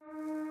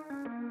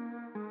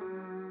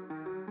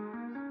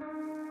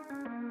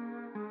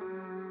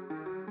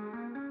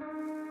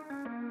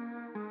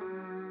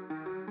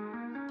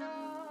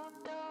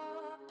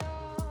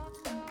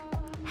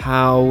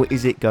How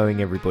is it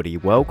going, everybody?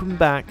 Welcome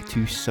back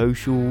to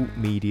Social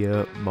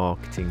Media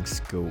Marketing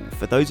School.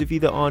 For those of you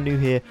that are new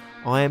here,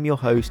 I am your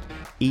host,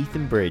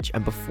 Ethan Bridge,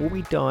 and before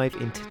we dive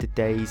into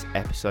today's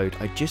episode,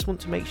 I just want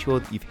to make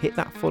sure that you've hit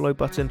that follow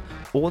button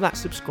or that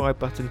subscribe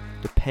button,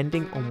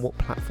 depending on what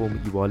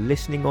platform you are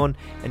listening on.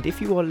 And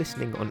if you are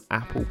listening on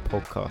Apple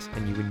Podcasts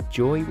and you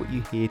enjoy what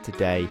you hear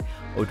today,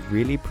 I would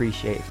really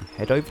appreciate if you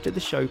head over to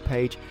the show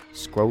page,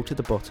 scroll to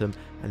the bottom,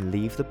 and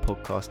leave the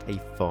podcast a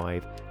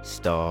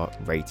 5-star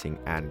rating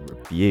and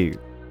review.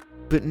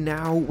 But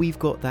now we've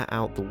got that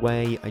out the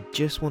way, I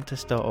just want to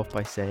start off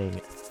by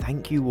saying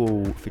thank you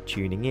all for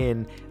tuning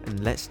in, and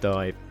let's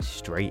dive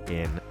straight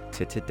in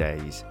to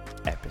today's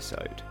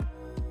episode.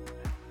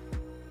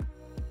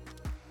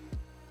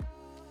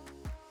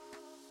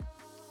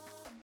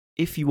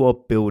 If you are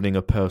building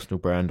a personal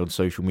brand on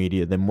social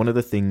media, then one of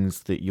the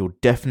things that you're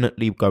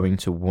definitely going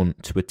to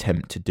want to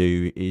attempt to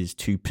do is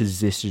to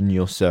position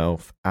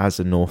yourself as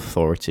an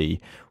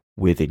authority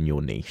within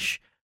your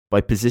niche.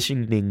 By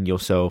positioning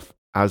yourself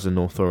as an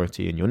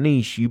authority in your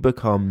niche, you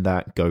become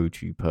that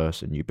go-to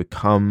person. You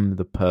become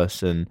the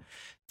person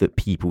that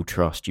people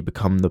trust. You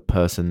become the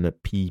person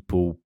that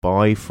people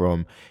buy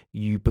from.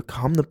 You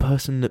become the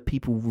person that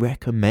people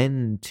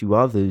recommend to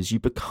others. You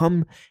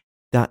become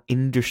that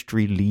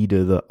industry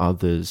leader that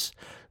others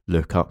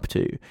look up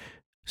to.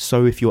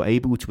 So if you're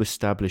able to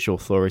establish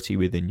authority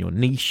within your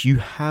niche, you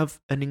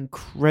have an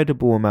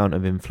incredible amount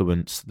of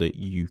influence that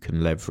you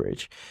can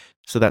leverage.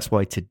 So that's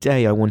why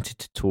today I wanted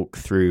to talk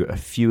through a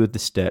few of the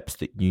steps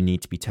that you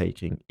need to be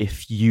taking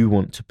if you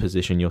want to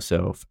position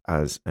yourself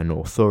as an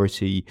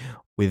authority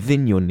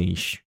within your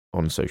niche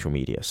on social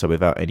media. So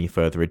without any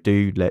further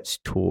ado, let's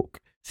talk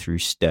through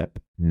step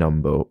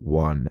number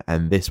 1.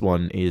 And this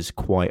one is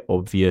quite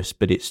obvious,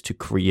 but it's to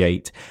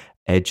create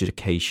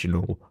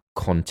educational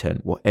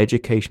content. What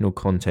educational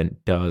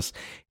content does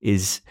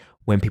is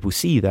when people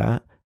see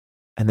that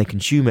and they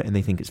consume it and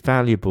they think it's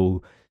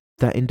valuable,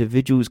 that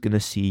individual is going to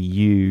see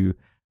you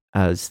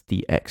as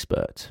the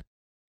expert.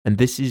 And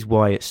this is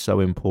why it's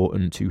so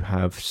important to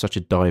have such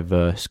a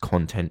diverse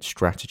content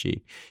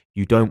strategy.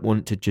 You don't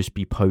want to just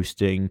be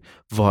posting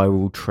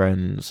viral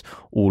trends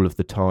all of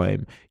the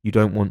time. You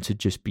don't want to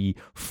just be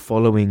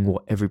following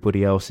what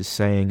everybody else is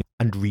saying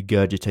and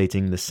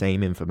regurgitating the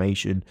same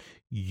information.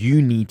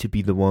 You need to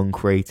be the one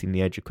creating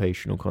the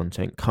educational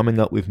content, coming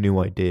up with new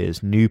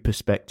ideas, new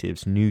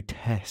perspectives, new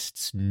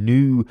tests,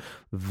 new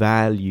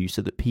value,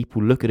 so that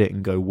people look at it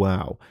and go,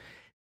 wow,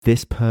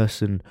 this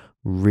person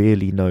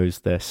really knows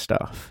their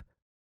stuff.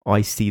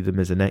 I see them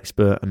as an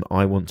expert and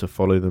I want to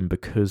follow them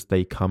because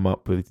they come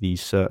up with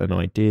these certain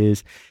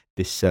ideas,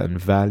 this certain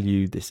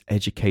value, this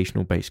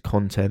educational based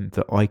content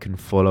that I can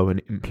follow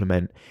and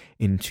implement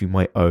into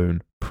my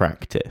own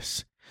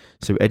practice.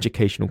 So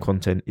educational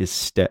content is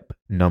step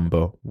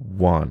number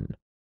 1.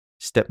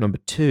 Step number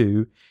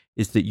 2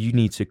 is that you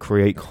need to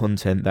create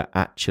content that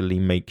actually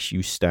makes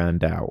you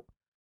stand out.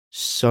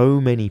 So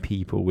many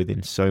people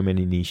within so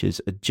many niches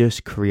are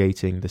just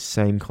creating the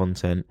same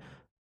content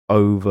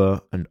over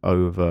and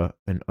over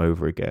and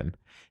over again.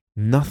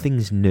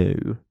 Nothing's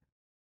new.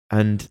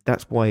 And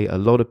that's why a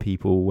lot of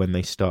people, when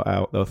they start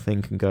out, they'll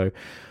think and go,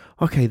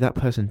 okay, that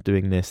person's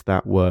doing this,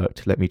 that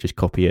worked, let me just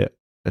copy it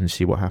and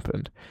see what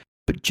happened.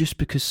 But just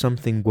because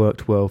something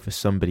worked well for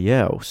somebody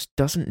else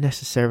doesn't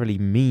necessarily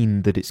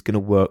mean that it's going to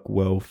work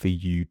well for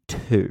you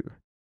too.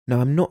 Now,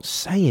 I'm not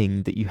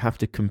saying that you have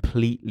to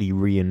completely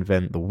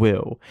reinvent the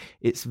wheel.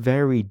 It's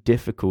very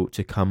difficult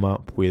to come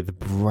up with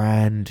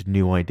brand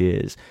new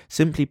ideas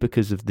simply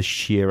because of the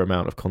sheer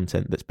amount of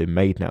content that's been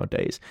made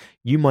nowadays.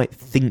 You might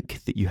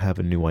think that you have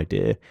a new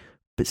idea,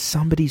 but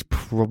somebody's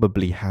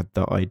probably had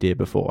that idea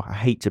before. I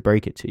hate to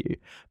break it to you,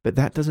 but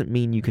that doesn't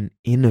mean you can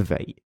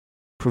innovate,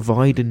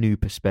 provide a new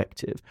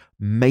perspective,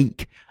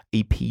 make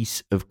a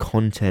piece of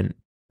content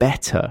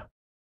better.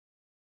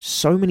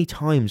 So many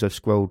times I've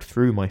scrolled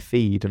through my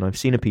feed and I've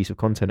seen a piece of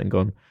content and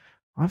gone,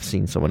 I've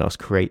seen someone else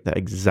create that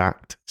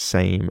exact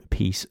same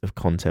piece of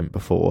content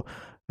before,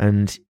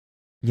 and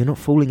you're not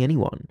fooling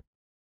anyone.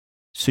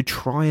 So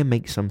try and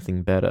make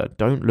something better.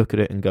 Don't look at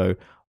it and go,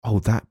 oh,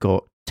 that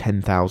got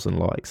 10,000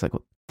 likes, that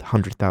got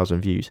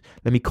 100,000 views.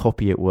 Let me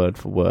copy it word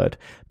for word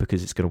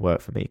because it's going to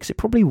work for me. Because it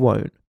probably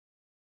won't.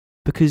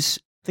 Because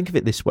think of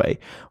it this way.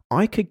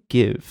 I could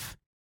give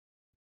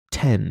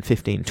 10,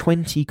 15,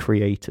 20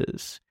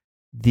 creators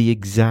the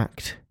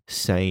exact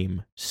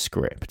same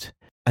script.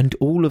 And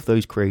all of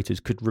those creators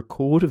could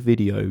record a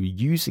video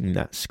using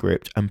that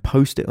script and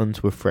post it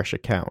onto a fresh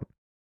account.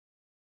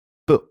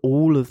 But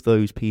all of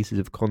those pieces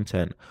of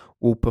content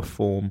will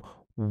perform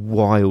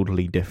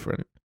wildly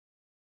different.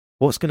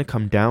 What's going to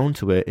come down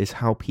to it is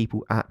how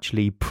people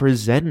actually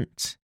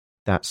present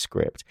that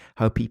script,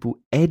 how people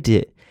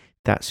edit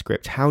that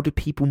script, how do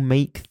people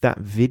make that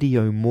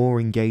video more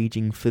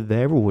engaging for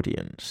their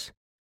audience.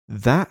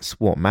 That's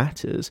what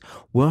matters.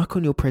 Work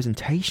on your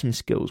presentation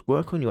skills,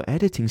 work on your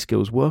editing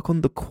skills, work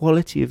on the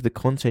quality of the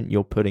content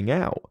you're putting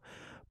out,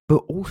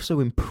 but also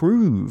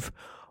improve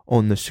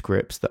on the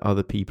scripts that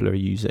other people are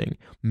using.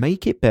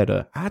 Make it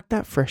better. Add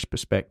that fresh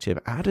perspective.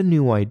 Add a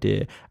new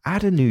idea.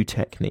 Add a new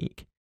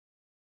technique.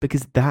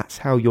 Because that's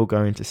how you're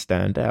going to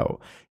stand out.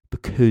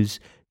 Because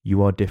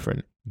you are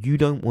different. You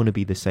don't want to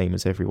be the same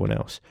as everyone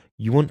else.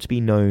 You want to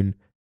be known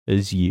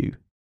as you.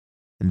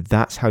 And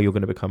that's how you're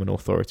going to become an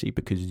authority,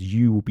 because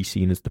you will be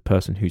seen as the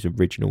person who's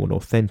original and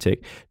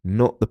authentic,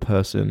 not the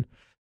person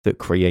that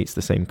creates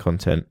the same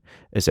content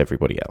as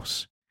everybody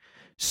else.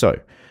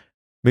 So,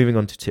 moving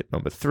on to tip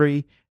number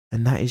 3,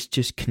 and that is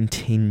just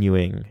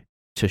continuing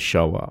to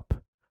show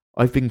up.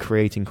 I've been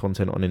creating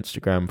content on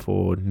Instagram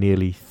for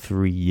nearly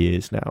 3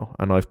 years now,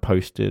 and I've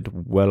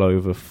posted well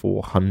over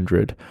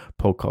 400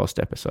 podcast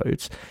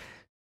episodes.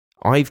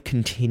 I've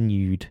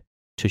continued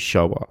to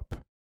show up.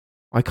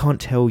 I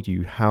can't tell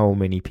you how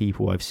many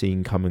people I've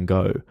seen come and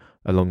go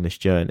along this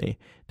journey.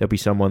 There'll be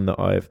someone that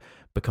I've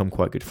become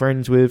quite good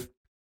friends with.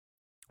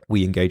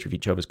 We engage with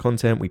each other's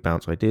content, we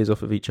bounce ideas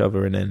off of each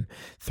other, and then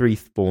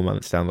 3-4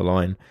 months down the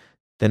line,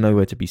 they're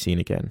nowhere to be seen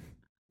again.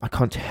 I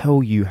can't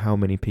tell you how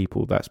many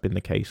people that's been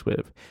the case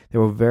with.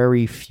 There are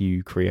very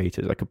few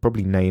creators, I could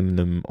probably name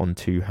them on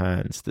 2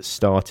 hands, that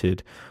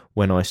started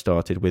when I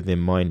started within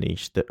my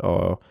niche, that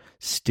are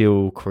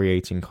still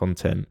creating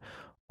content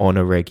on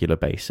a regular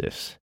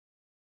basis.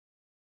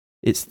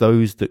 It's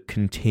those that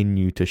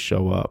continue to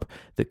show up,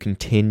 that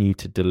continue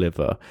to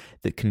deliver,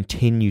 that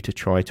continue to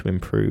try to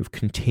improve,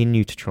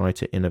 continue to try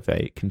to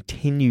innovate,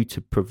 continue to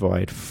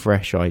provide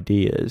fresh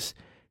ideas.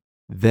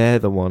 They're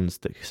the ones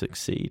that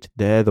succeed.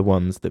 They're the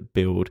ones that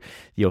build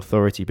the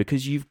authority,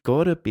 because you've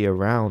got to be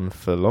around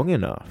for long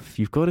enough.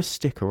 You've got to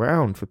stick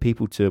around for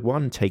people to,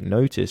 1, take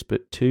notice,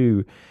 but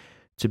 2,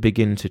 to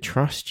begin to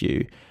trust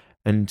you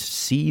and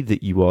see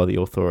that you are the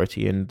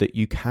authority and that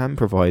you can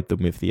provide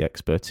them with the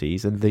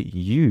expertise and that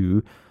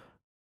you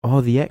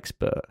are the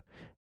expert.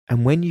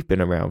 And when you've been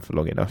around for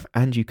long enough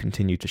and you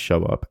continue to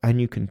show up and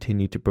you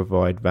continue to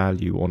provide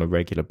value on a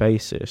regular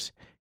basis,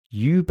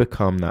 you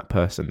become that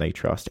person they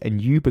trust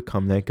and you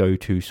become their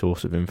go-to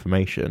source of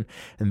information.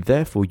 And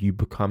therefore you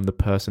become the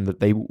person that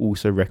they will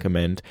also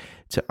recommend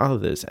to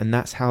others. And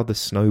that's how the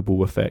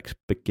snowball effect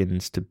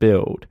begins to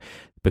build,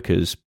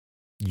 because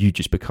you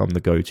just become the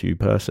go-to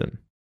person.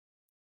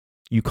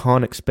 You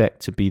can't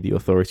expect to be the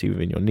authority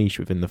within your niche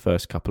within the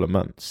first couple of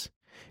months.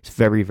 It's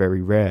very,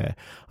 very rare,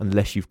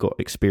 unless you've got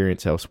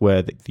experience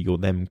elsewhere that you're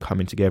then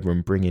coming together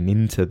and bringing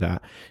into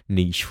that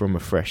niche from a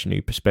fresh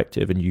new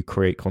perspective, and you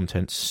create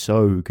content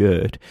so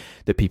good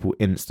that people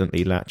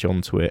instantly latch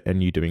onto it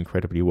and you do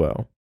incredibly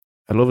well.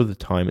 A lot of the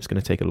time it's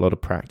going to take a lot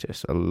of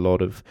practice, a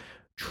lot of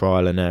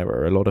trial and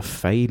error, a lot of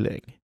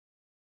failing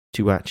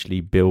to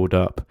actually build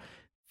up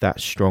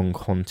that strong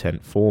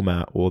content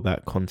format or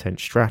that content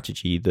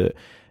strategy that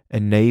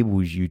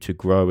enables you to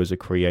grow as a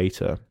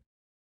creator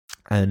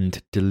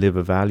and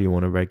deliver value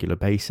on a regular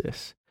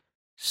basis.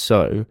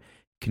 So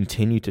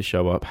continue to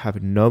show up,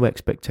 have no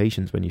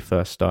expectations when you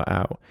first start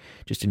out.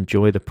 Just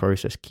enjoy the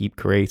process, keep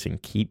creating,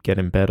 keep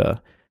getting better,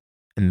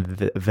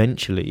 and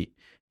eventually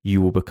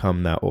you will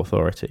become that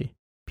authority.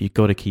 But you've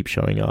got to keep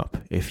showing up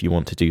if you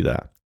want to do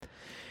that.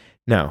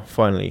 Now,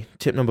 finally,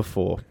 tip number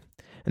 4,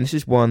 and this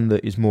is one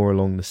that is more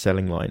along the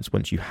selling lines.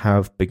 Once you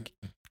have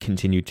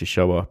continued to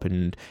show up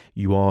and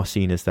you are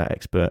seen as that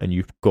expert and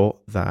you've got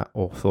that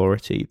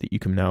authority that you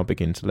can now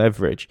begin to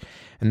leverage,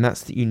 and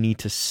that's that you need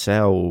to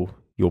sell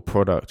your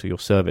product or your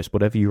service,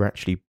 whatever you're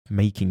actually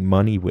making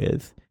money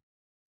with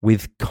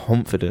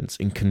confidence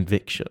and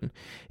conviction.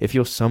 If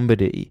you're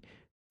somebody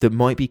that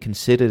might be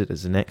considered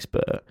as an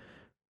expert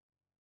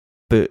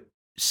but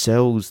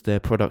sells their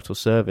product or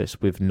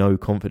service with no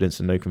confidence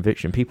and no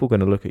conviction, people are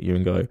going to look at you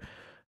and go,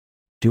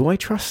 do I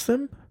trust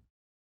them?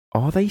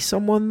 Are they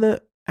someone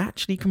that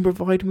actually can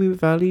provide me with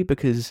value?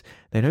 Because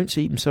they don't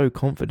seem so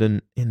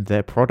confident in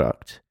their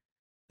product.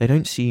 They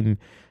don't seem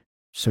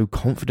so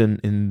confident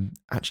in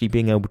actually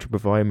being able to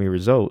provide me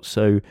results.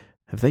 So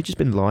have they just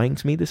been lying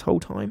to me this whole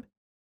time?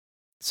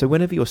 So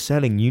whenever you're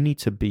selling, you need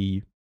to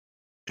be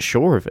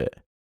sure of it.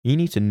 You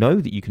need to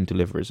know that you can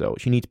deliver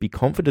results. You need to be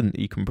confident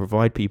that you can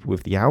provide people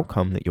with the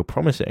outcome that you're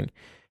promising.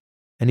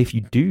 And if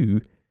you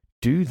do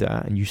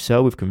that and you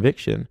sell with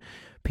conviction,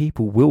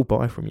 people will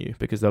buy from you,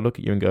 because they'll look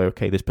at you and go,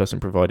 okay, this person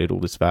provided all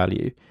this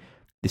value.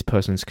 This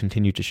person's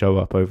continued to show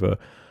up over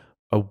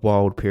a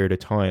wild period of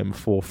time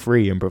for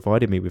free and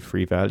provided me with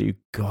free value.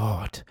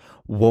 God,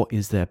 what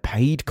is their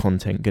paid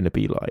content going to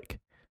be like?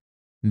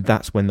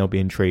 That's when they'll be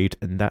intrigued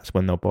and that's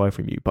when they'll buy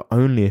from you, but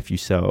only if you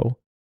sell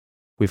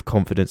with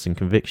confidence and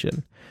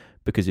conviction.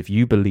 Because if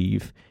you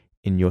believe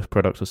in your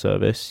product or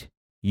service,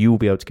 you will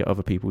be able to get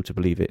other people to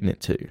believe in it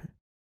too.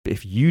 But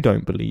if you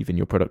don't believe in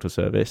your product or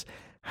service,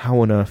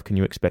 how on earth can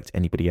you expect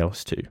anybody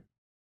else to?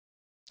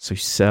 So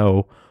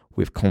sell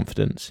with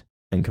confidence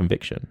and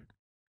conviction.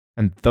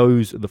 And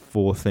those are the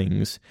 4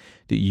 things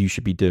that you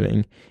should be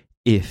doing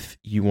if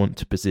you want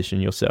to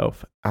position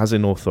yourself as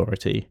an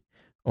authority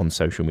on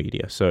social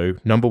media. So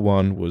number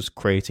 1 was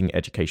creating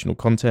educational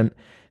content.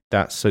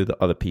 That's so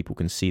that other people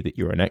can see that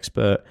you're an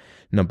expert.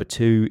 Number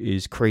 2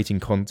 is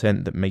creating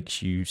content that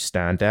makes you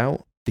stand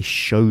out. This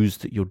shows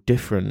that you're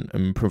different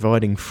and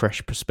providing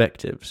fresh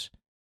perspectives.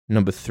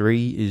 Number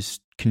 3 is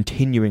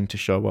continuing to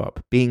show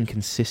up, being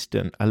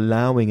consistent,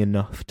 allowing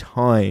enough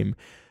time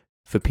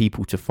for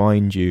people to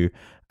find you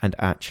and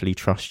actually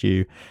trust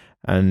you.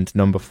 And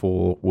number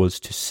 4 was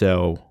to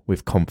sell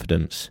with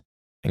confidence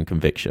and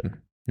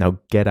conviction. Now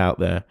get out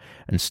there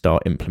and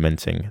start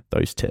implementing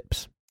those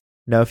tips.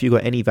 Now, if you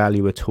got any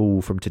value at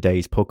all from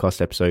today's podcast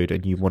episode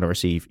and you want to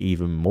receive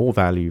even more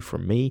value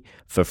from me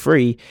for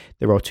free,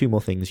 there are 2 more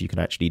things you can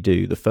actually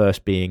do. The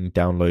first being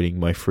downloading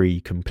my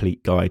free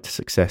Complete Guide to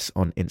Success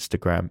on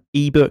Instagram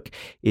ebook.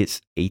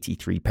 It's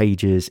 83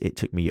 pages. It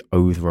took me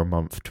over a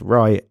month to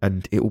write,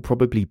 and it will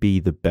probably be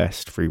the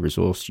best free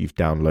resource you've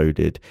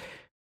downloaded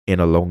in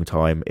a long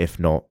time, if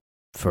not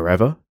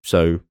forever.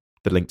 So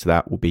the link to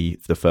that will be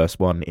the first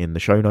one in the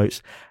show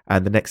notes.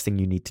 And the next thing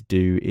you need to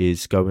do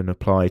is go and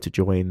apply to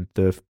join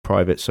the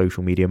private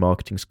social media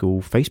marketing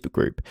school Facebook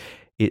group.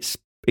 It's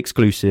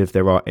exclusive.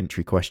 There are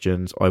entry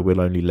questions. I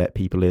will only let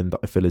people in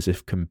that I feel as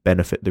if can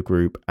benefit the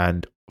group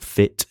and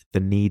fit the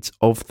needs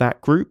of that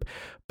group.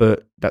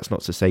 But that's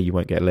not to say you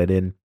won't get let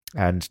in.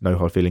 And no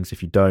hard feelings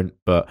if you don't,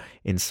 but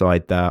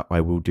inside that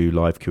I will do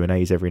live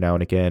Q&As every now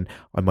and again.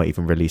 I might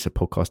even release a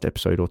podcast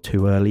episode or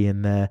 2 early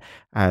in there,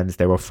 and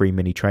there are free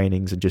mini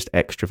trainings and just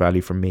extra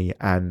value from me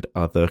and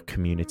other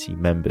community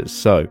members.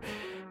 So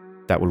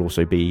that will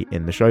also be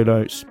in the show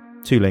notes.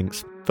 2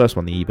 links, first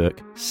one the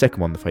ebook, second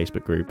one the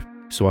Facebook group.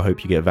 So I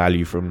hope you get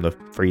value from the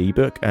free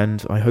ebook,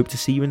 and I hope to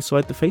see you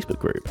inside the Facebook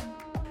group.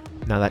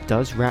 Now that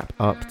does wrap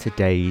up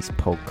today's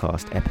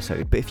podcast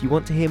episode, but if you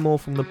want to hear more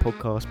from the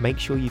podcast, make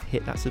sure you've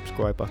hit that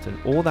subscribe button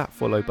or that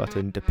follow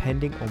button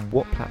depending on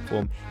what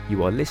platform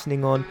you are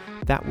listening on.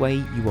 That way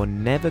you are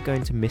never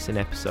going to miss an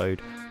episode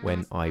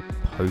when I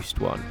post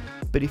one.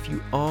 But if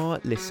you are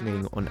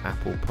listening on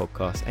Apple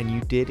Podcasts and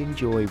you did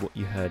enjoy what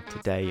you heard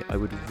today, I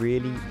would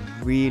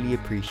really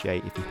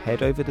appreciate if you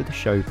head over to the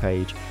show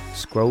page,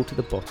 scroll to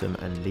the bottom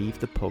and leave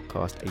the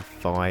podcast a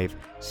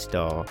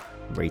 5-star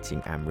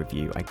rating and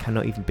review. I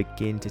cannot even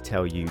begin to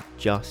tell you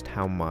just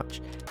how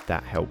much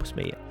that helps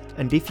me.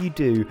 And if you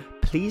do,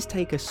 please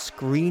take a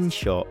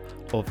screenshot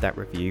of that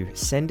review,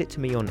 send it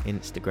to me on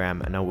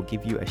Instagram, and I will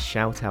give you a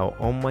shout out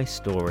on my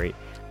story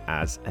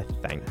as a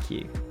thank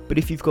you. But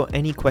if you've got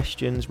any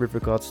questions with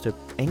regards to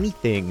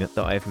anything that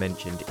I've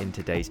mentioned in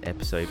today's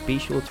episode, be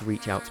sure to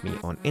reach out to me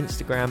on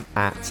Instagram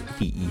at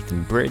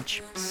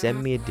 @TheEthanBridge.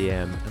 Send me a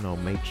DM and I'll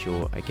make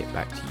sure I get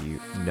back to you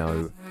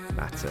no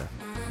matter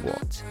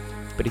what.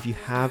 But if you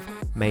have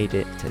made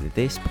it to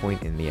this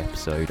point in the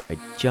episode, I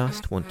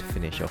just want to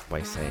finish off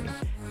by saying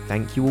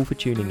thank you all for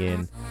tuning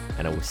in,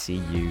 and I will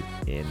see you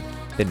in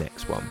the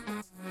next one.